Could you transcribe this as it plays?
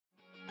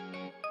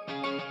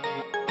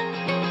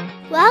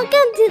Welcome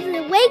to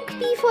the Wake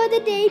Before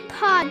the Day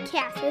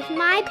podcast with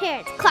my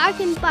parents, Klarc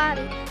and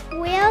Bobby.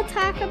 We'll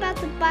talk about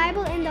the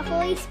Bible and the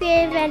Holy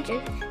Spirit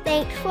adventures.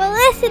 Thanks for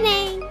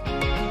listening.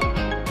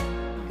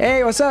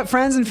 Hey, what's up,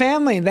 friends and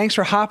family? Thanks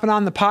for hopping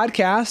on the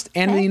podcast.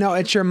 And Hey. you know,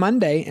 it's your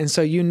Monday, and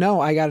so you know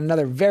I got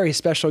another very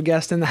special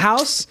guest in the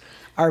house,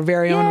 our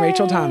very own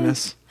Rachel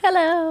Thomas.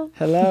 Hello.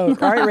 Hello.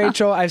 All right,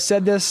 Rachel, I've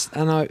said this,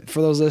 I know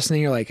for those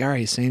listening, you're like, all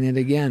right, he's saying it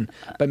again.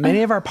 But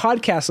many of our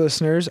podcast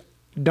listeners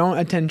don't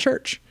attend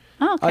church.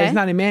 Oh, okay. It's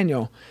not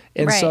Emmanuel.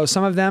 And so Right.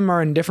 some of them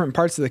are in different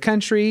parts of the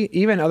country,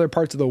 even other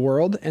parts of the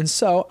world. And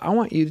so I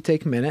want you to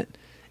take a minute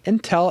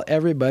and tell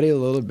everybody a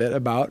little bit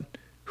about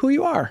who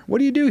you are. What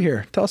do you do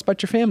here? Tell us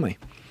about your family.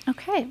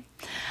 Okay.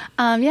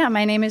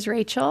 My name is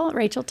Rachel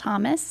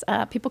Thomas.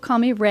 People call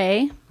me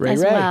Ray, Ray.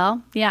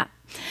 well. Yeah.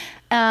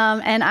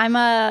 And I'm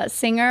a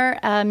singer,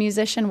 a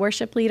musician,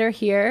 worship leader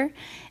here.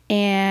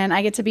 And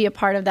I get to be a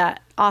part of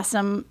that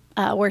awesome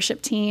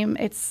worship team.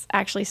 It's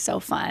actually so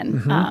fun.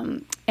 Mm-hmm.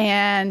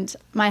 And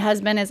my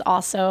husband is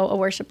also a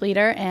worship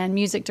leader and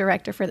music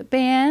director for the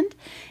band.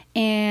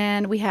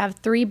 And we have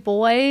 3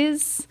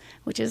 boys,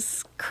 which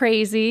is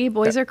crazy.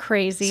 Boys are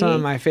crazy. Some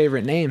of my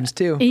favorite names,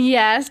 too.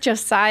 Yes,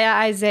 Josiah,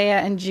 Isaiah,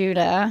 and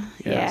Judah.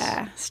 Yes.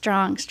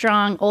 Yeah,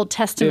 strong Old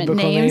Testament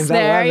Biblical names I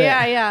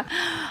there.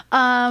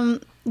 love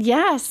it.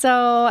 Yeah.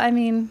 So I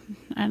mean,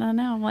 I don't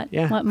know what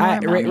more.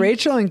 about me?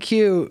 Rachel and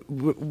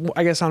Q,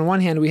 I guess on one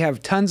hand, we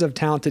have tons of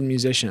talented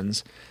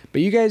musicians,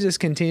 but you guys just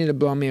continue to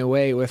blow me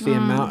away with the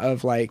amount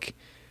of like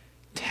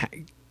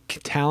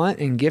talent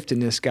and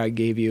giftedness God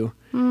gave you.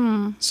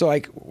 So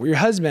like your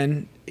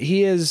husband,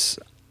 he is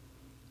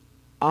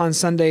on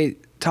Sunday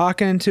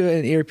talking into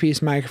an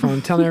earpiece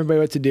microphone, telling everybody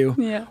what to do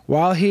Yeah.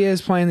 while he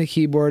is playing the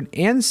keyboard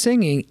and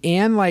singing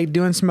and like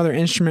doing some other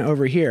instrument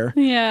over here.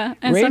 Yeah,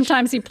 and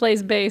sometimes he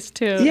plays bass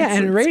too. Yeah,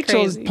 and It's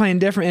Rachel's crazy. playing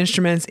different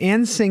instruments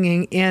and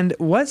singing. And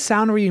what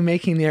sound were you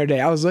making the other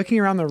day? I was looking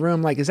around the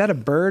room like, is that a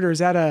bird or is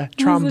that a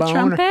trombone?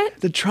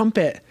 trumpet? The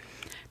trumpet.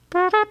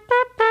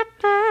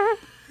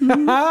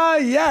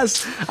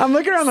 Yes. I'm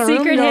looking around the room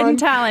Secret going, hidden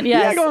talent.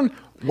 Yes. Yeah, going,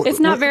 It's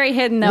not very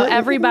hidden though. what-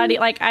 Everybody,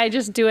 like I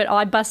just do it all.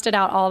 I bust it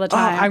out all the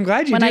time. I'm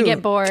glad you when do. I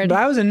get bored. But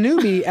I was a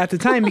newbie at the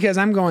time because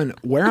I'm going,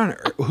 where on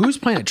earth, who's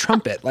playing a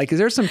trumpet? Like, is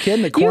there some kid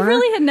in the You corner?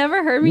 really had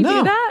never heard me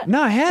do that?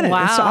 No, I hadn't.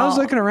 And so I was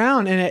Wow. looking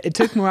around and it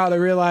took me a while to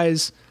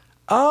realize,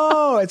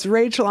 oh, it's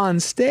Rachel on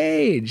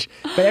stage.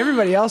 But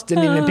everybody else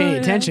didn't even pay any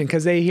attention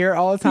because they hear it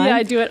all the time. Yeah,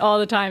 I do it all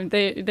the time.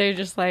 They're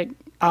just like.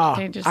 Oh,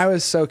 they just, I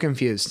was so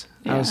confused.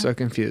 I was Yeah. so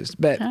confused.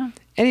 But Yeah.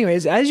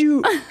 anyways, as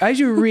you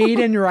read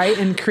and write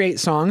and create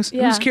songs, I'm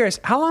Yeah. just curious,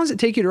 how long does it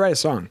take you to write a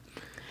song?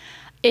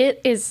 It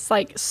is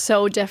like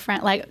so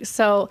different. Like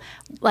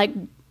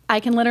I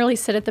can literally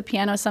sit at the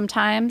piano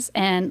sometimes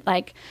and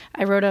like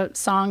I wrote a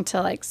song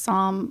to like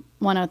Psalm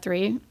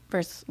 103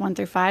 verse 1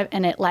 through 5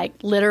 and it like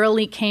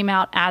literally came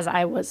out as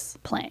I was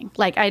playing.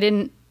 Like I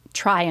didn't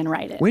try and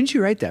write it. When did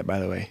you write that, by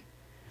the way?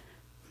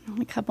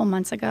 A couple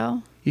months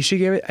ago. You should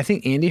give it. I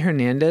think Andy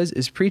Hernandez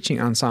is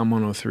preaching on Psalm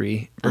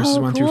 103 verses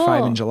 1 through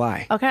 5 in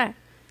July. Okay.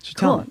 So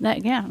tell Cool.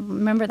 him. Yeah,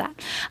 remember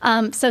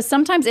that. So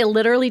sometimes it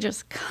literally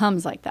just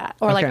comes like that,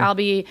 or like Okay. I'll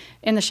be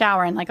in the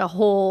shower and like a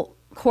whole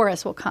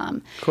chorus will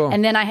come, Cool.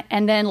 and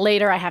then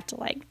later I have to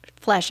like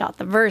flesh out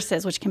the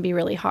verses, which can be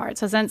really hard.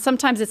 So then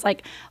sometimes it's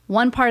like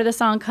one part of the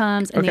song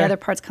comes and the Okay. other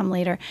parts come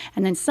later,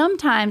 and then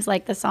sometimes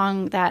like the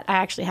song that I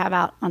actually have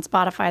out on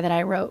Spotify that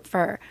I wrote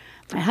for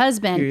my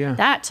husband, Yeah.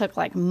 that took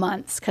like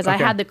months because I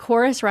Okay. had the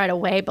chorus right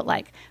away, but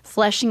like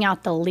fleshing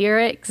out the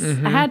lyrics,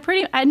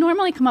 Mm-hmm. I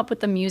normally come up with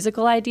the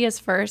musical ideas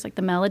first, like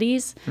the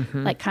melodies,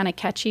 like kind of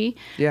catchy,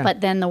 Mm-hmm. Yeah.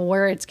 but then the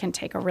words can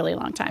take a really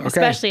long time, Okay.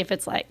 especially if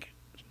it's like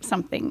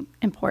something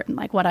important,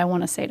 like what I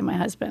want to say to my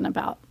husband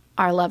about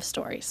our love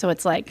story. So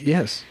it's like,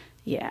 Yes.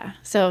 yeah.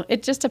 So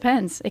it just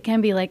depends. It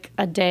can be like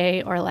a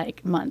day or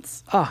like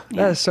months. Oh, that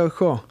Yeah. is so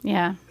cool.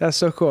 Yeah. That's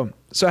so cool.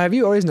 So have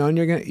you always known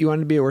you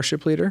wanted to be a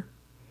worship leader?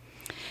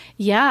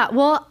 Yeah.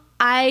 Well,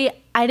 I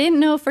didn't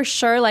know for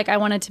sure like I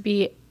wanted to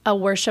be a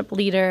worship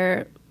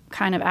leader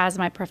kind of as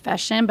my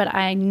profession, but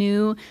I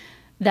knew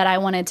that I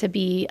wanted to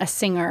be a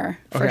singer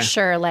for Okay.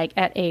 sure. Like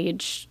at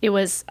age, it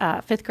was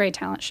a 5th grade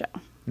talent show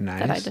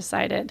that I Nice.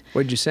 decided.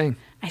 What did you sing?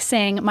 I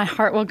sang "My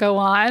Heart Will Go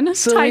On,"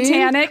 Celine?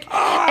 Titanic,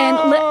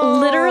 and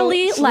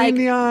literally Celine like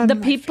Dion, the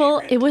my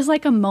people. It was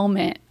like a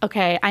moment.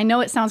 Okay, I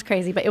know it sounds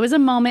crazy, but it was a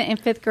moment in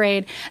 5th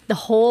grade. The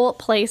whole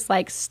place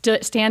like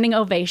standing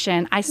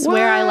ovation. I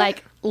swear,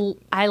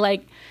 I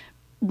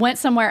went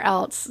somewhere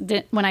else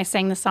when I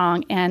sang the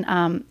song,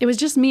 and it was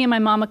just me and my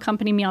mom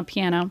accompanied me on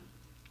piano.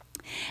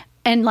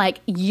 And like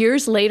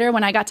years later,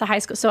 when I got to high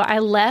school, so I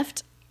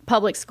left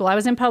public school. I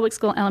was in public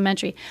school,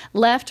 elementary,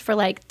 left for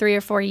like 3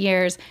 or 4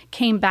 years,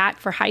 came back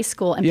for high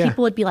school, and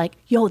people would be like,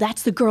 yo,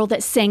 that's the girl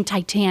that sang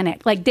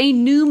Titanic. Like, they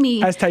knew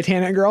me. As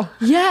Titanic girl?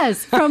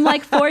 Yes, from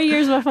like 4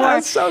 years before.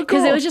 That's so cool.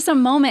 Because it was just a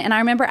moment. And I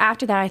remember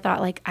after that, I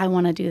thought, like, I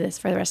want to do this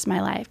for the rest of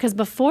my life. Because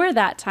before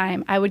that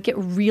time, I would get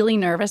really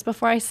nervous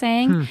before I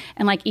sang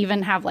and like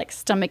even have like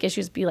stomach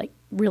issues, be like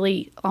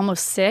really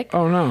almost sick.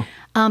 Oh, no.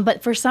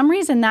 But for some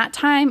reason that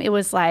time, it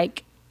was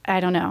like, I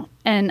don't know.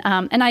 And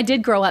I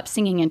did grow up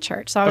singing in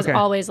church. So I was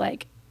always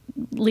like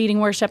leading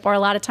worship, or a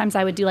lot of times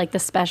I would do like the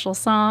special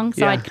song.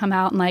 So I'd come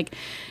out and like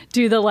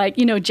do the like,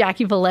 you know,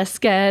 Jackie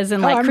Velasquez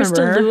and like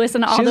Crystal Lewis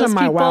and all those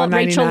people,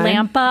 Rachel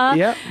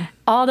Lampa.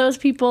 All those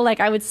people, like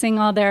I would sing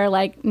all their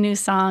like new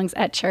songs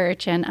at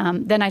church.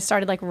 And then I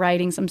started like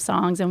writing some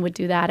songs and would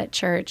do that at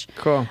church.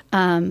 Cool.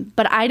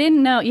 But I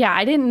didn't know,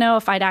 I didn't know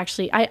if I'd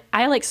actually,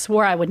 I like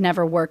swore I would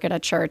never work at a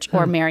church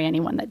or marry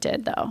anyone that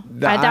did though.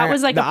 That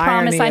was like a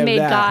promise I made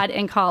God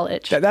in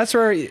college. That's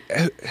where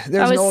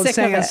there's an old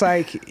saying, it's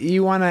like,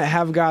 you want to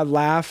have God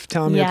laugh,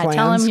 tell him your plans.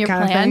 Tell him your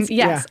plans. Thing?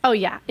 Yes. Yeah. Oh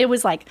yeah. It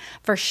was like,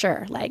 for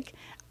sure. Like,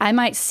 I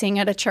might sing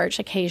at a church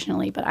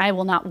occasionally, but I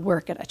will not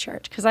work at a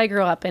church because I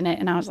grew up in it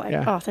and I was like,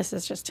 oh, this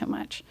is just too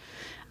much.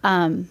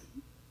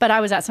 But I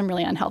was at some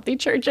really unhealthy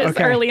churches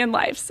early in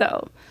life.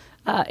 So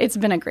it's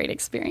been a great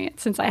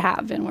experience since I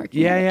have been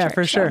working at a church.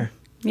 For sure.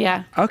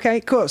 Yeah.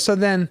 Okay, cool. So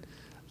then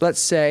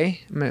let's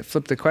say, I'm going to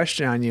flip the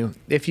question on you.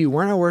 If you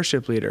weren't a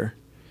worship leader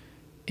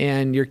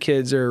and your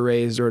kids are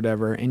raised or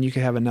whatever, and you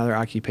could have another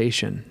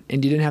occupation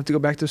and you didn't have to go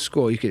back to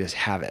school, you could just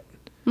have it.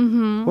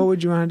 What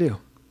would you want to do?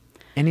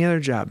 Any other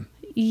job?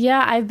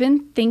 Yeah, I've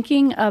been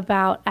thinking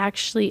about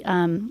actually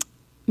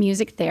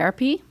music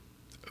therapy.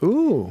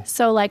 Ooh.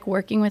 So like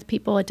working with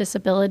people with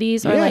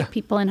disabilities or like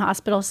people in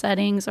hospital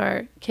settings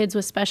or kids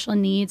with special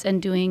needs and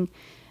doing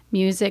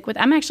music with.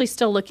 I'm actually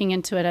still looking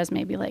into it as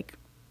maybe like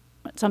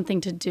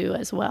something to do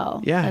as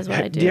well. Yeah. As what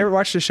I do. Do you ever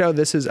watch the show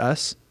This Is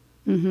Us?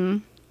 Mm-hmm.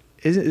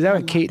 Is that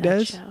what Kate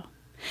does? Show.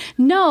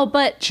 No,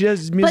 but she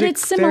does music, but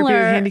it's similar.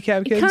 Therapy with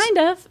handicapped kids? Kind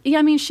of. Yeah,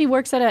 I mean, she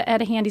works at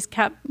a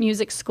handicapped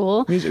music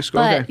school.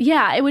 But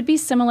yeah, it would be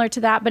similar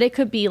to that, but it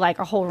could be like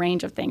a whole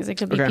range of things. It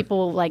could be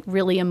people like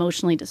really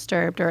emotionally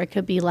disturbed, or it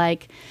could be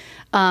like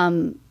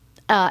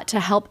to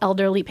help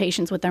elderly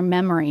patients with their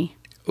memory.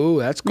 Ooh,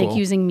 that's cool. Like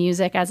using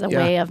music as a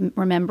way of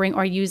remembering,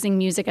 or using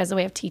music as a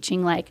way of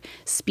teaching like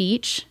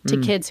speech to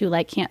kids who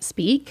like can't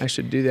speak. I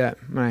should do that.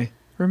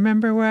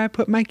 Remember where I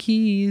put my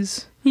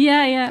keys.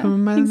 Yeah.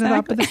 Come on the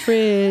top of the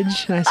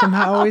fridge, and I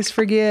somehow always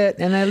forget,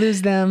 and I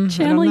lose them.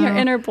 Channel your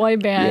inner boy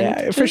band.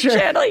 Yeah, for sure.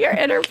 Channel your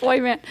inner boy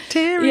band.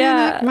 Tearing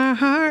up my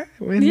heart.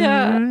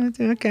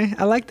 Okay,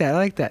 I like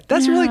that.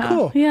 That's really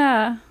cool.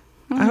 Yeah.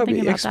 I hope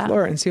you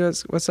explore it and see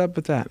what's up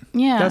with that.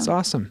 Yeah. That's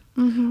awesome.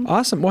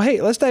 Awesome. Well,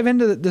 hey, let's dive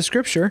into the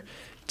scripture.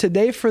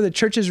 Today for the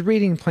church's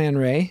reading plan,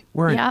 Ray,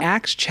 we're in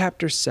Acts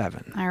chapter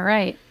 7. All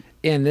right.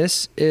 And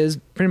this is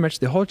pretty much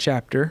the whole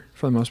chapter,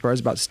 for the most part, is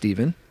about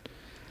Stephen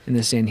and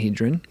the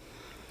Sanhedrin.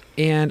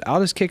 And I'll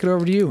just kick it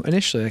over to you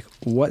initially. Like,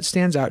 what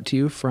stands out to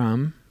you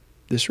from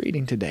this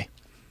reading today?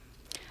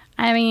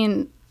 I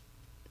mean,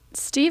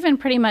 Stephen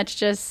pretty much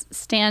just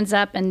stands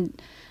up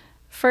and,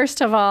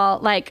 first of all,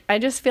 like, I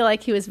just feel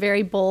like he was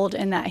very bold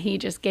in that he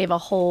just gave a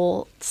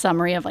whole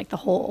summary of like the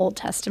whole Old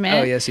Testament.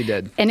 Oh, yes, he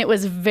did. And it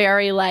was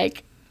very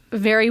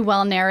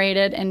well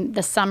narrated, and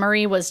the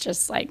summary was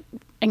just like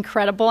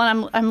incredible.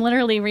 And I'm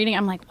literally reading,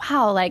 I'm like,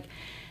 wow, like,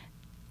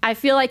 I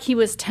feel like he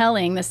was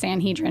telling the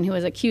Sanhedrin who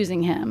was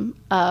accusing him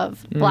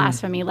of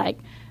blasphemy, like,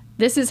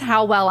 this is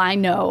how well I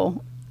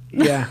know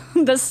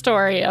the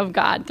story of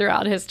God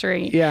throughout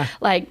history. Yeah.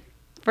 Like,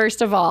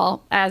 first of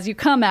all, as you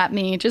come at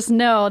me, just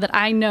know that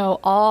I know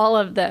all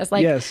of this.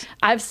 Like,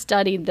 I've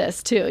studied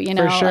this too, you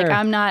know? Like,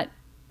 I'm not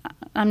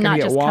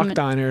just walked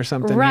on or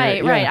something.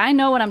 Right. I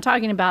know what I'm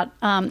talking about.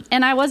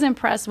 And I was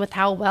impressed with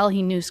how well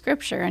he knew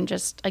scripture, and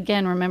just,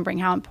 again, remembering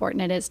how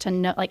important it is to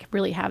know, like,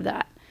 really have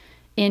that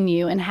in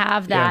you and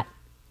have that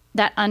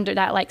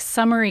like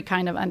summary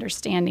kind of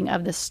understanding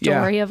of the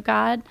story of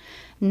God,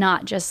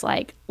 not just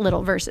like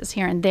little verses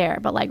here and there,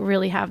 but like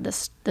really have the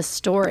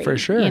story. For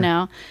sure. You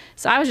know?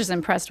 So I was just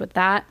impressed with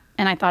that.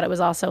 And I thought it was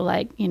also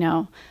like, you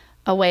know,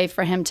 a way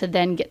for him to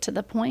then get to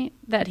the point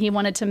that he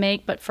wanted to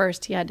make. But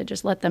first he had to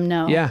just let them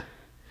know. Yeah.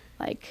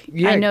 Like,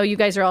 I know you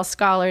guys are all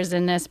scholars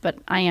in this, but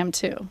I am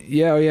too.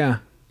 Yeah.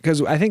 Because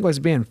I think what's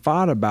being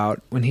fought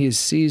about when he is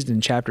seized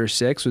in chapter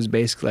 6 was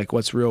basically like,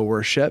 what's real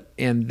worship?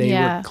 And they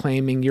were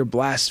claiming you're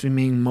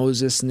blaspheming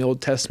Moses and the Old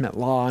Testament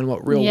law and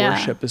what real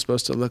worship is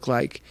supposed to look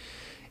like.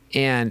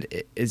 And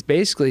it's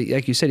basically,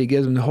 like you said, he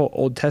gives them the whole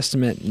Old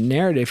Testament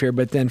narrative here.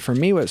 But then for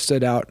me, what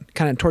stood out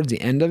kind of towards the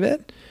end of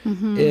it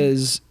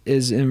is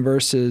in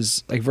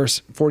verses, like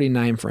verse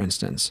 49, for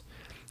instance.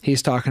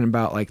 He's talking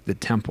about like the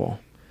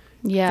temple.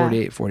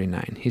 48,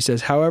 49. He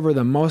says, however,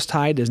 the Most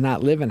High does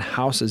not live in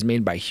houses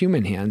made by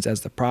human hands,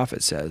 as the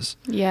prophet says.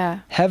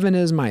 Heaven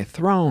is my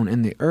throne,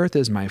 and the earth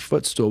is my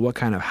footstool. What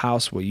kind of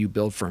house will you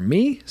build for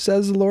me,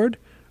 says the Lord?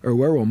 Or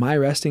where will my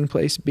resting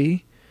place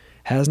be?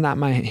 Has not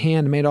my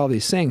hand made all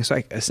these things? So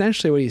like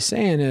essentially what he's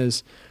saying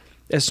is,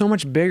 it's so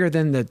much bigger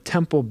than the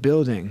temple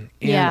building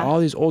and all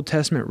these Old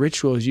Testament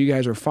rituals you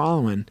guys are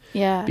following.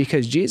 Yeah.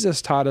 Because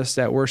Jesus taught us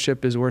that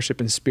worship is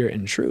worship in spirit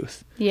and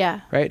truth.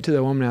 Yeah. Right? To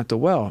the woman at the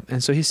well.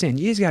 And so he's saying,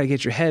 you just got to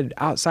get your head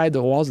outside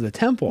the walls of the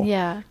temple.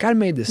 Yeah. God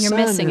made the sun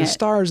and the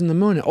stars and the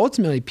moon and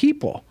ultimately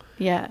people.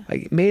 Yeah.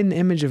 Like made in the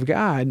image of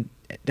God,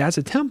 that's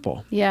a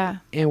temple. Yeah.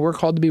 And we're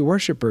called to be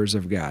worshipers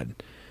of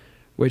God,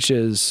 which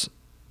is,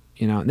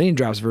 you know, and then he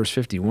drops verse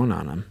 51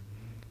 on them.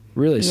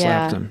 Really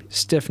slapped them.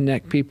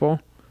 Stiff-necked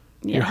people.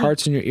 Yeah. Your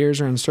hearts and your ears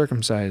are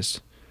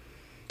uncircumcised.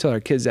 Tell our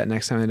kids that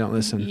next time they don't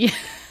listen. Yeah.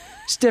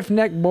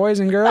 Stiff-necked boys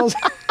and girls.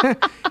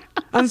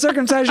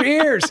 Uncircumcise your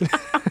ears.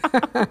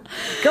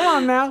 Come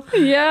on now.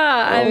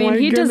 Yeah. I mean,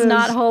 he does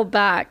not hold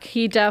back.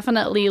 He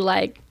definitely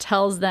like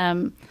tells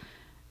them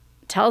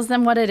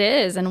what it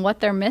is and what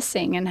they're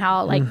missing and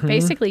how like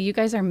basically you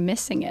guys are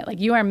missing it. Like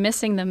you are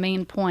missing the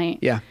main point.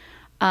 Yeah.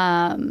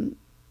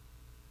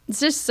 It's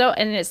just so,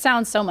 and it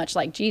sounds so much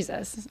like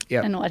Jesus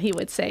and what he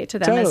would say to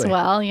them as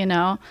well, you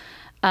know?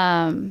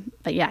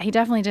 But yeah, he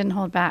definitely didn't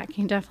hold back.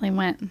 He definitely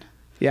went.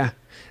 Yeah.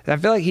 I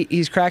feel like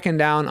he's cracking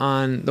down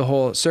on the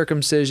whole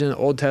circumcision,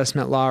 Old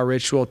Testament law,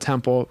 ritual,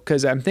 temple,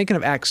 because I'm thinking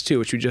of Acts 2,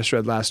 which we just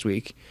read last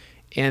week.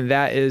 And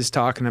that is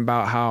talking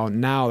about how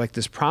now like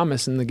this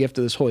promise and the gift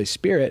of this Holy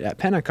Spirit at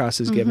Pentecost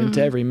is given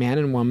to every man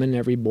and woman,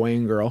 every boy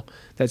and girl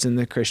that's in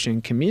the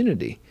Christian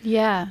community.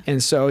 Yeah.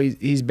 And so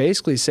he's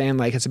basically saying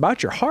like, it's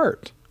about your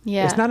heart.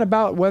 Yeah. It's not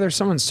about whether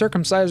someone's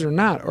circumcised or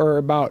not, or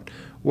about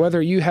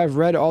whether you have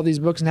read all these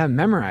books and have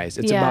memorized.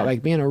 It's about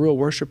like being a real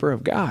worshiper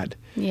of God.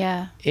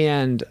 Yeah.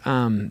 And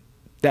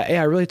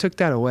I really took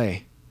that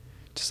away.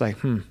 Just like,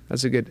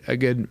 that's a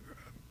good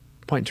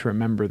point to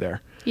remember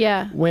there.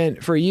 Yeah. When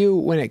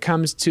it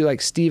comes to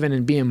like Stephen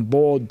and being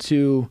bold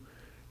to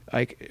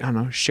like, I don't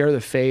know, share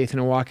the faith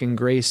and walk in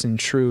grace and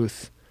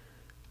truth.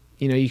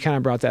 You know, you kind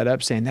of brought that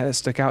up saying that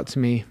stuck out to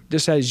me.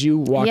 Just as you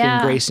walk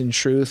in grace and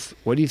truth,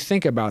 what do you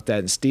think about that?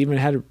 And Stephen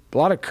had a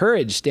lot of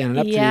courage standing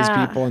up to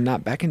these people and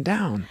not backing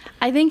down.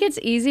 I think it's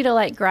easy to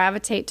like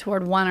gravitate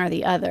toward one or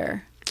the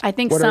other. I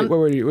think what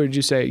did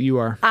you say you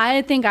are?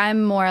 I think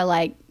I'm more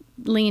like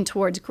lean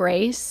towards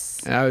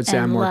grace. I would say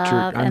I'm more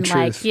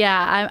truth.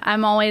 Like,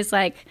 I'm always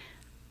like,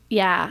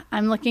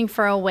 I'm looking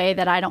for a way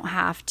that I don't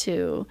have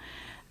to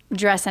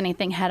dress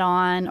anything head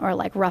on or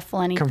like ruffle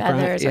any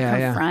feathers or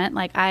confront.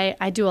 Like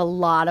I do a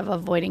lot of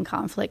avoiding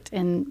conflict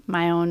in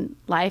my own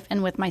life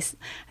and with I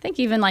think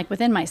even like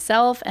within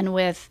myself and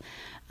with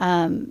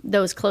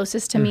those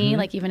closest to me,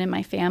 like even in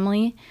my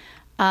family.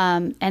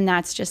 And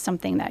that's just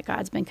something that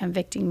God's been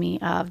convicting me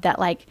of, that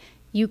like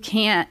you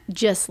can't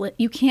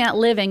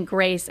live in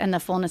grace and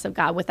the fullness of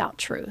God without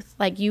truth.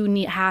 Like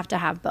you have to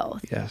have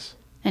both. Yes.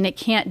 And it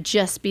can't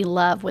just be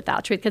love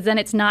without truth, because then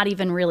it's not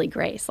even really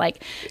grace.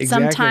 Like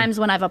sometimes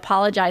when I've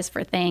apologized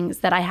for things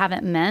that I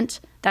haven't meant,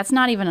 that's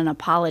not even an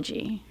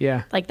apology.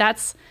 Yeah. Like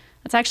that's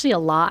actually a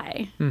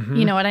lie.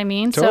 You know what I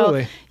mean?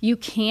 Totally. So you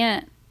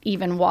can't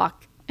even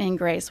walk in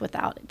grace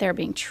without there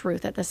being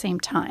truth at the same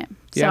time.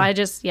 So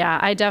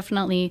I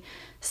definitely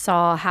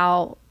saw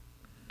how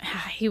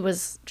he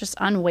was just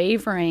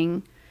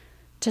unwavering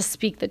to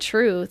speak the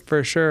truth.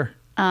 For sure.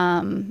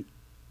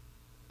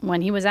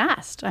 When he was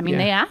asked. I mean,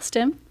 they asked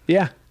him.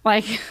 Yeah.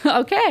 Like,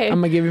 okay. I'm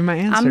going to give you my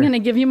answer. I'm going to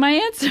give you my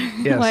answer.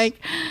 Yes. Like,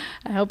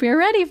 I hope you're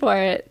ready for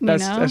it.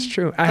 That's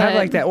true. I have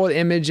like that old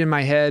image in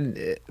my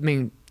head. I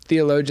mean,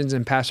 theologians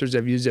and pastors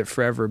have used it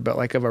forever, but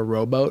like of a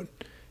rowboat.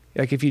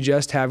 Like if you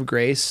just have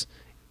grace,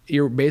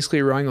 you're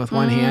basically rowing with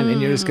one hand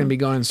and you're just going to be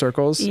going in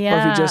circles. Yeah. Or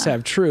if you just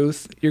have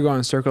truth, you're going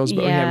in circles.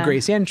 But when you have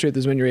grace and truth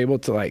is when you're able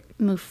to like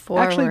move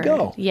forward. Actually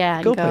go.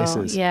 Yeah. Go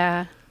places.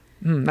 Yeah.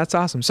 That's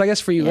awesome. So I guess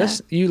for you,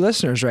 you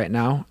listeners right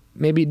now,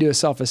 maybe do a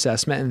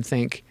self-assessment and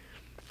think,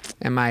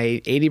 am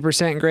I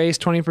 80% grace,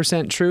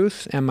 20%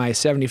 truth? Am I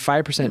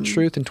 75%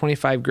 truth and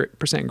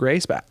 25%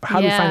 grace? But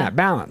how do you find that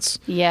balance?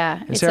 Yeah,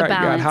 and it's a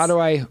balance. God, how do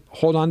I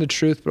hold on to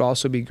truth but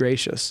also be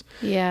gracious?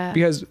 Yeah.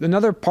 Because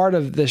another part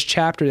of this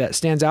chapter that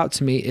stands out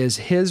to me is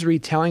his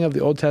retelling of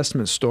the Old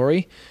Testament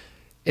story.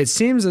 It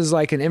seems as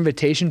like an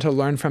invitation to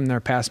learn from their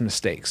past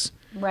mistakes.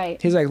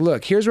 Right. He's like,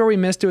 look, here's where we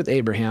missed it with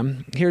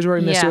Abraham. Here's where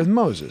we missed it with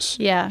Moses.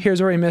 Yeah.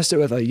 Here's where we missed it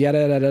with a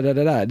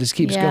yada-da-da-da-da-da. It just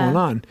keeps going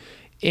on.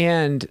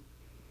 And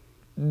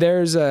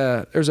there's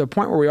a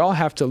point where we all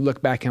have to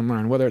look back and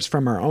learn, whether it's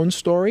from our own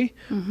story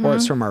or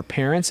it's from our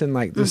parents and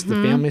like this the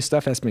family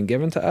stuff that's been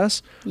given to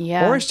us.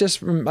 Yeah. Or it's just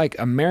from like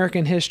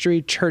American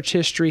history, church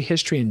history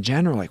in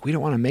general. Like we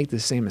don't want to make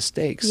the same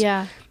mistakes.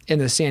 Yeah. And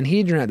the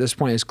Sanhedrin at this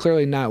point is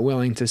clearly not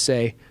willing to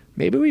say,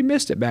 maybe we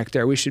missed it back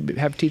there. We should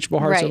have teachable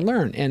hearts and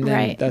learn. And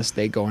then thus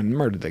they go and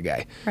murder the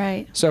guy.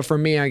 Right. So for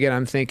me, again,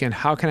 I'm thinking,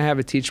 how can I have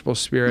a teachable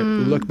spirit,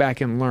 look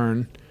back and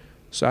learn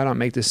so I don't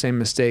make the same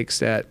mistakes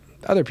that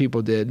other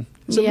people did?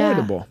 It's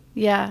avoidable.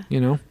 Yeah. You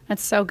know?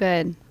 That's so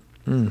good.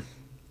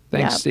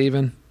 Thanks,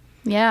 Stephen.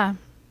 Yeah.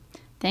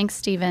 Thanks,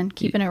 Stephen.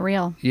 Keeping it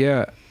real.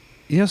 Yeah.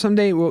 You know,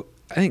 someday, I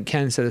think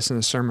Ken said this in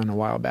a sermon a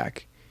while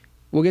back,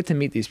 we'll get to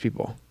meet these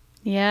people.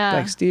 Yeah.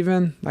 Like,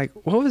 Stephen, like,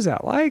 what was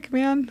that like,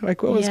 man?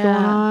 Like, what was Yeah.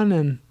 going on?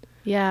 And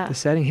Yeah. the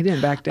setting, he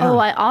didn't back down. Oh,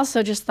 I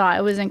also just thought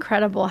it was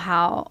incredible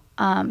how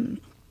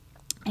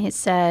it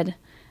said,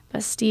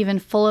 but Stephen,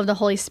 full of the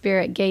Holy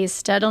Spirit, gazed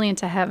steadily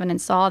into heaven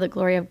and saw the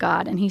glory of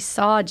God. And he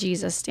saw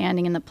Jesus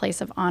standing in the place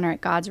of honor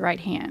at God's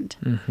right hand.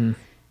 Mm-hmm.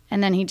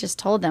 And then he just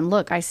told them,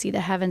 look, I see the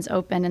heavens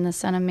opened and the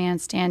Son of Man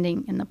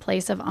standing in the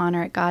place of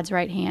honor at God's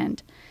right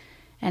hand.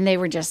 And they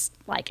were just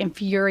like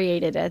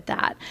infuriated at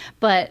that.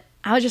 But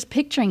I was just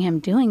picturing him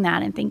doing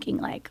that and thinking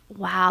like,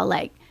 wow,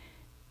 like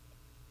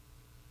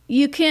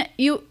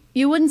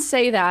you wouldn't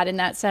say that in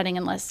that setting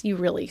unless you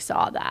really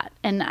saw that.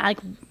 And I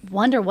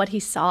wonder what he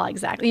saw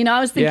exactly. You know,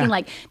 I was thinking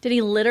like, did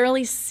he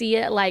literally see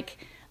it like,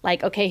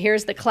 okay,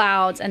 here's the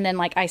clouds. And then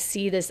like, I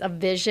see a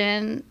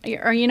vision,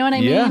 or you know what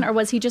I mean? Or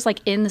was he just like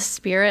in the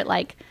spirit?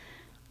 Like,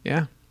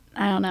 yeah.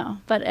 I don't know.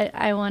 But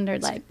I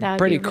wondered like, that would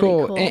pretty be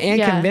really cool.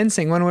 And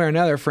convincing one way or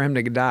another for him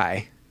to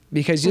die.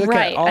 Because you look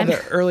at all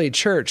the early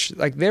church,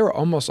 like they were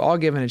almost all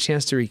given a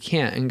chance to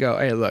recant and go,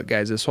 hey, look,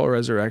 guys, this whole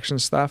resurrection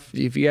stuff,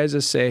 if you guys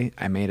just say,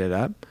 I made it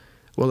up,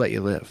 we'll let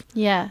you live.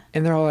 Yeah.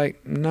 And they're all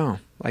like, no,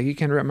 like you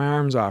can rip my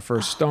arms off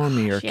or stone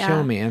me or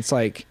kill me. And it's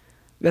like,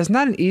 that's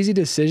not an easy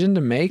decision to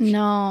make.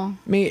 No. I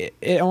mean,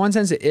 in one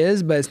sense it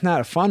is, but it's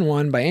not a fun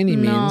one by any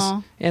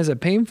means. It's a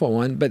painful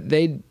one, but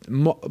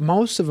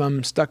most of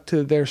them stuck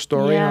to their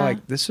story and are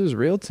like, this is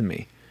real to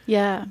me.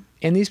 Yeah.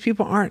 And these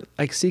people aren't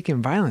like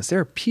seeking violence.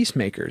 They're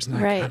peacemakers. And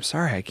like, I'm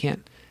sorry, I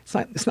can't. It's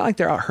not like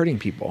they're out hurting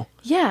people.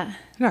 Yeah.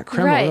 They're not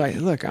criminals.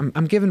 They're like, look,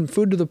 I'm giving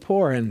food to the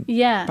poor. And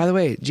by the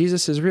way,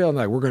 Jesus is real. And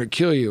like, we're going to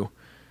kill you.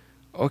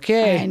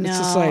 Okay. I know. It's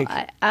just like,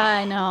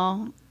 I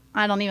know.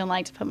 I don't even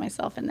like to put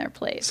myself in their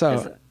place.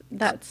 So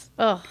that's,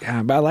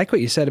 yeah, but I like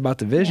what you said about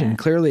the vision. Yeah.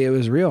 Clearly it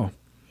was real.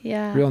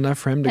 Yeah. Real enough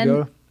for him to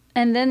go.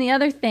 And then the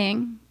other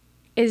thing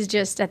is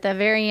just at the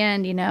very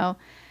end, you know,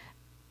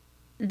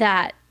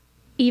 that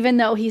even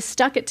though he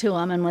stuck it to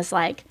him and was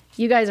like,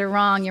 you guys are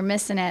wrong, you're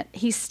missing it,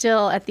 he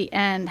still at the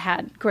end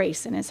had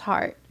grace in his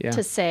heart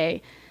to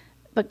say,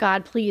 but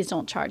God, please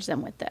don't charge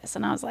them with this.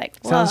 And I was like,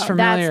 whoa,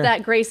 that's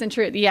that grace and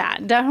truth. Yeah,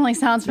 definitely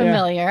sounds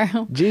familiar.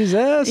 Yeah.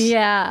 Jesus.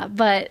 Yeah,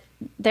 but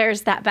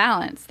there's that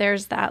balance.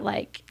 There's that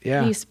like,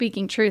 he's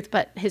speaking truth,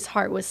 but his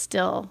heart was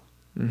still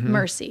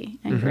mercy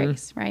and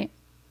grace, right?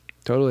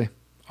 Totally.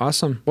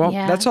 Awesome. Well,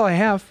 that's all I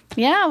have.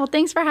 Yeah. Well,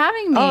 thanks for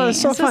having me. Oh,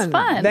 it's so fun.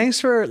 Thanks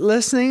for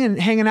listening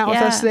and hanging out with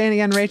us today. And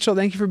again, Rachel,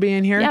 thank you for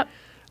being here. Yep.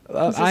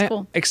 I'm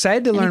cool.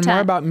 Excited to learn more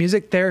about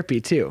music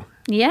therapy too.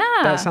 Yeah.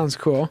 That sounds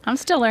cool. I'm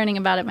still learning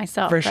about it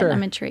myself. For sure.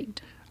 I'm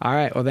intrigued. All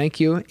right. Well, thank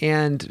you.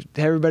 And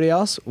to everybody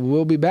else,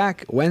 we'll be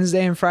back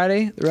Wednesday and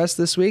Friday the rest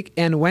of this week.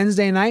 And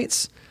Wednesday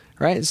nights,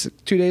 right? It's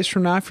 2 days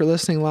from now if you're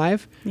listening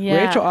live.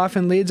 Yeah. Rachel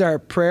often leads our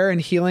prayer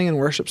and healing and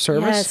worship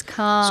service. Yes,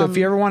 come. So if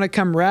you ever want to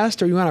come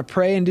rest or you want to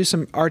pray and do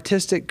some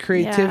artistic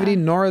creativity,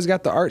 Nora's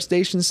got the art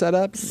station set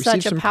up.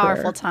 Such a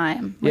powerful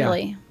time,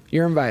 really. Yeah.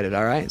 You're invited,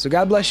 all right? So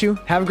God bless you.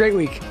 Have a great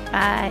week.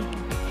 Bye.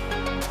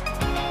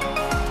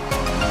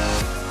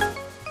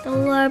 The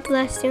Lord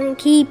bless you and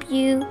keep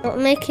you.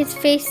 Don't make his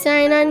face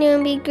shine on you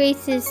and be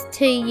gracious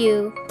to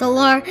you. The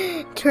Lord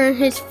turn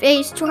his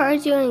face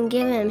towards you and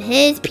give him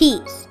his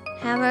peace.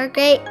 Have a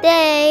great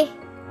day.